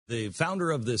The founder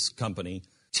of this company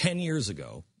 10 years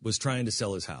ago was trying to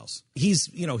sell his house. He's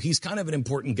kind of an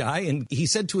important guy. And he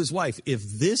said to his wife, if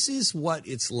this is what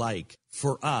it's like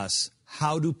for us,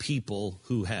 how do people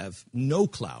who have no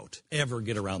clout ever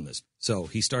get around this? So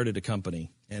he started a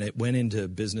company, and it went into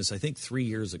business, I think, 3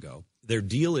 years ago. Their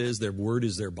deal is their word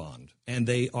is their bond. And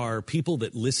they are people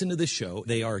that listen to this show.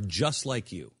 They are just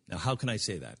like you. Now, how can I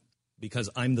say that? Because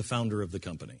I'm the founder of the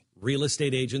company.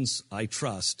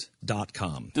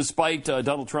 RealestateAgentsITrust.com. Despite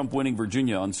Donald Trump winning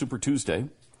Virginia on Super Tuesday,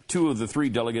 2 of the 3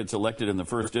 delegates elected in the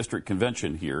 1st District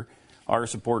Convention here are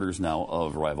supporters now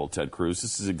of rival Ted Cruz.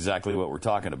 This is exactly what we're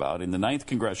talking about. In the 9th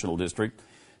Congressional District,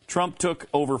 Trump took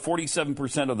over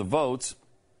 47% of the votes,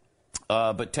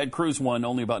 but Ted Cruz won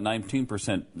only about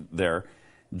 19% there.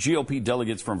 GOP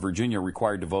delegates from Virginia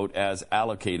required to vote as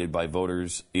allocated by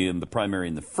voters in the primary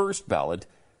in the first ballot.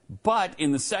 But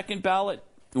in the second ballot,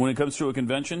 when it comes to a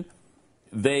convention,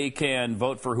 they can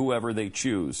vote for whoever they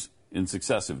choose in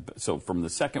successive. So from the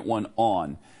second one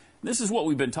on, this is what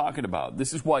we've been talking about.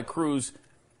 This is why Cruz,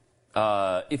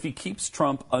 if he keeps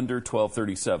Trump under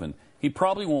 1237, he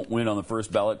probably won't win on the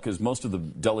first ballot because most of the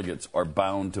delegates are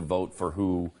bound to vote for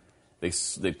who they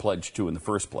pledged to in the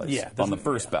first place on the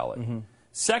first ballot. Mm-hmm.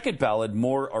 Second ballot,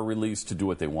 more are released to do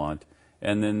what they want,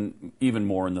 and then even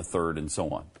more in the third and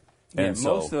so on. And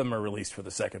most of them are released for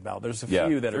the second ballot. There's a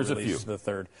few that are released to the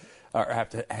third, or have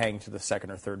to hang to the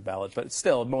second or third ballot. But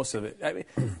still, most of it, I mean,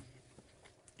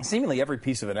 seemingly every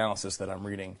piece of analysis that I'm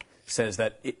reading says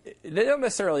that they don't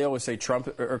necessarily always say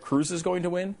Trump or Cruz is going to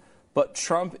win, but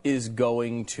Trump is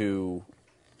going to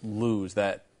lose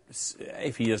that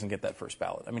if he doesn't get that first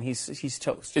ballot. I mean, he's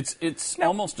toast. It's now,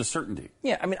 almost a certainty.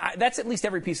 Yeah, I mean, that's at least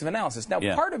every piece of analysis. Now,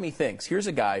 part of me thinks, here's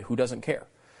a guy who doesn't care.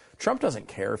 Trump doesn't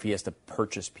care if he has to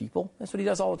purchase people. That's what he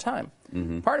does all the time.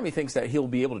 Mm-hmm. Part of me thinks that he'll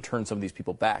be able to turn some of these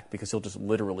people back because he'll just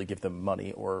literally give them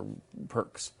money or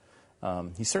perks.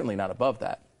 He's certainly not above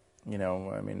that. You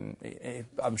know, I mean,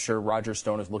 I'm sure Roger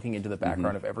Stone is looking into the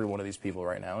background of every one of these people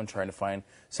right now and trying to find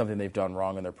something they've done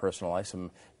wrong in their personal life, some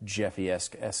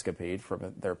Jeffy-esque escapade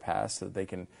from their past that they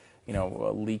can,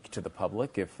 leak to the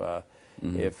public and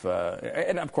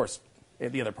of course,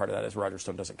 the other part of that is Roger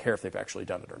Stone doesn't care if they've actually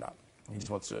done it or not. He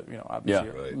just wants to,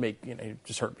 obviously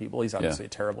just hurt people. He's obviously a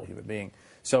terrible human being.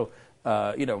 So,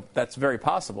 that's very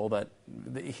possible that,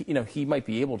 he might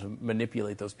be able to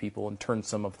manipulate those people and turn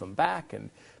some of them back and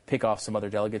pick off some other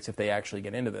delegates if they actually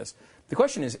get into this. The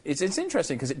question is, it's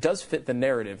interesting because it does fit the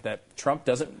narrative that Trump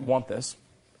doesn't want this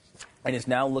and is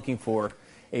now looking for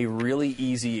a really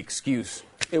easy excuse.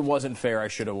 It wasn't fair, I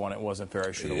should have won. It wasn't fair,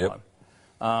 I should have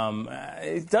won.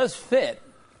 It does fit.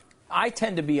 I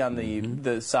tend to be on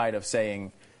the side of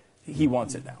saying he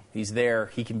wants it now. He's there.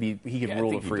 He can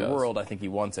rule a free world. I think he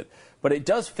wants it. But it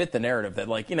does fit the narrative that,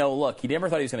 look, he never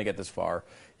thought he was going to get this far.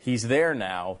 He's there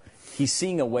now. He's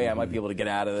seeing a way I might be able to get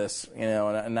out of this,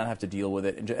 and not have to deal with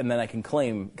it. And then I can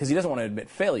claim, because he doesn't want to admit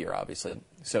failure, obviously,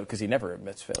 because he never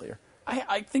admits failure.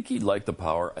 I think he'd like the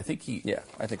power. I think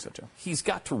I think so too. He's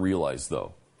got to realize,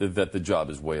 though, that the job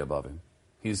is way above him.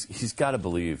 He's got to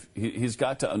believe. He's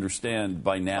got to understand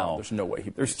by now. There's no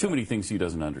way. There's too many things he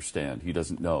doesn't understand. He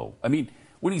doesn't know. I mean,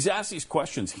 when he's asked these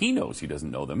questions, he knows he doesn't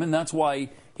know them, and that's why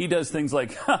he does things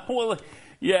like, well,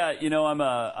 yeah, I'm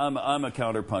a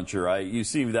counterpuncher. You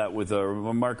see that with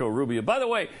Marco Rubio. By the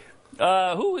way,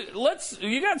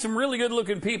 you got some really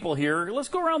good-looking people here. Let's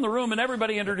go around the room and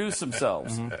everybody introduce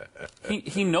themselves.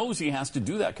 He knows he has to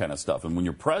do that kind of stuff, and when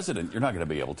you're president, you're not going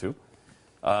to be able to.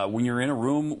 When you're in a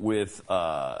room with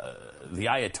the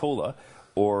Ayatollah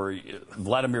or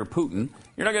Vladimir Putin,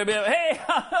 you're not going to be able, hey,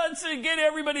 let's get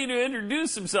everybody to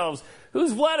introduce themselves.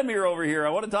 Who's Vladimir over here? I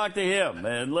want to talk to him.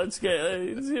 And let's get,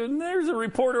 there's a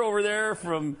reporter over there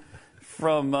from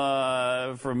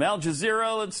Al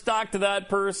Jazeera. Let's talk to that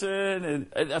person. And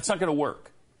that's not going to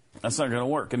work. That's not going to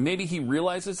work. And maybe he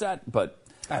realizes that, but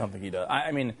I don't think he does. I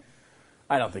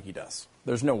don't think he does.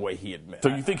 There's no way he admits. So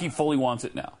you think he fully wants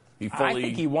it now? I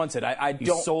think he wants it. I don't.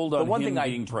 He's sold on the one him thing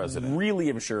being president. Really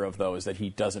am sure of, though, is that he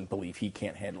doesn't believe he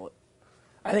can't handle it.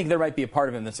 I think there might be a part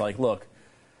of him that's like, look,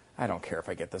 I don't care if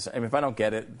I get this. I mean, if I don't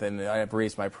get it, then I have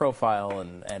raised my profile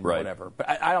and whatever.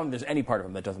 But I don't. There's any part of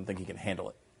him that doesn't think he can handle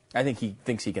it. I think he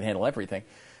thinks he can handle everything,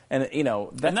 and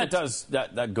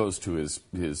that goes to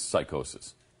his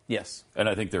psychosis. Yes. And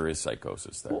I think there is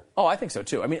psychosis there. Well, I think so,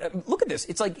 too. I mean, look at this.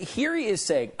 It's like here he is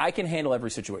saying, I can handle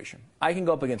every situation. I can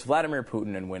go up against Vladimir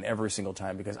Putin and win every single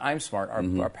time because I'm smart.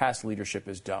 Our past leadership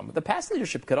is dumb. But the past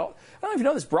leadership I don't know if you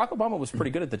know this, Barack Obama was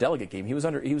pretty good at the delegate game. He was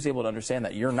able to understand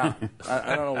that. You're not.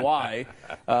 I don't know why.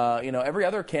 Every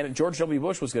other candidate, George W.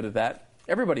 Bush was good at that.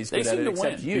 Everybody's good at it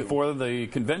except you. Before the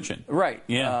convention. Right.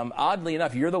 Yeah. Oddly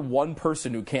enough, you're the one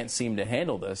person who can't seem to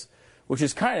handle this, which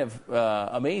is kind of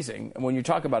amazing. When you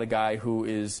talk about a guy who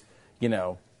is,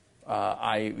 it's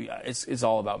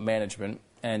all about management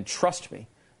and trust me.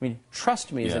 I mean,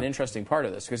 trust me is an interesting part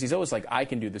of this because he's always like, I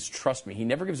can do this, trust me. He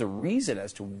never gives a reason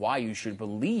as to why you should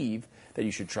believe that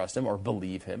you should trust him or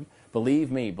believe him.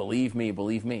 Believe me, believe me,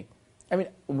 believe me. I mean,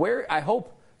 I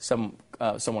hope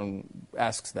someone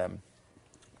asks him,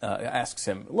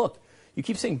 look, you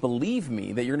keep saying, believe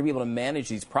me, that you're going to be able to manage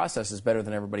these processes better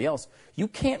than everybody else. You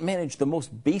can't manage the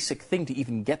most basic thing to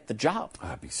even get the job.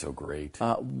 That'd be so great.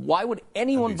 Why would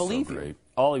anyone believe you?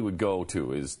 All he would go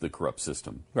to is the corrupt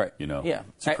system. Right. Yeah.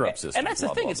 It's a corrupt system. And that's the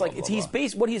thing. It's like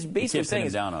what he's basically saying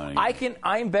is,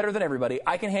 I'm better than everybody.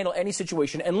 I can handle any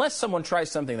situation unless someone tries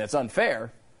something that's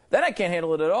unfair. Then I can't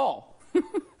handle it at all.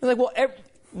 It's like, well,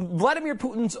 Vladimir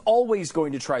Putin's always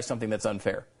going to try something that's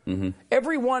unfair. Mm-hmm.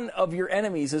 Every one of your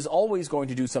enemies is always going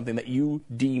to do something that you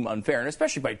deem unfair, and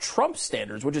especially by Trump's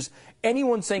standards, which is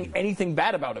anyone saying anything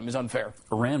bad about him is unfair.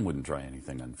 Iran wouldn't try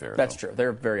anything unfair. That's true.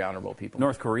 They're very honorable people.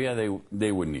 North Korea,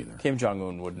 they wouldn't either. Kim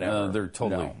Jong-un would never. They're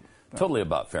totally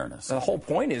about fairness. The whole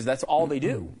point is that's all they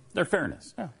do. They're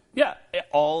fairness. Yeah,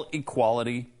 all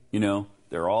equality.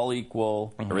 They're all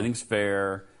equal. Mm-hmm. Everything's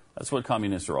fair. That's what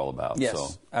communists are all about. Yes, so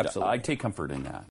absolutely. I take comfort in that.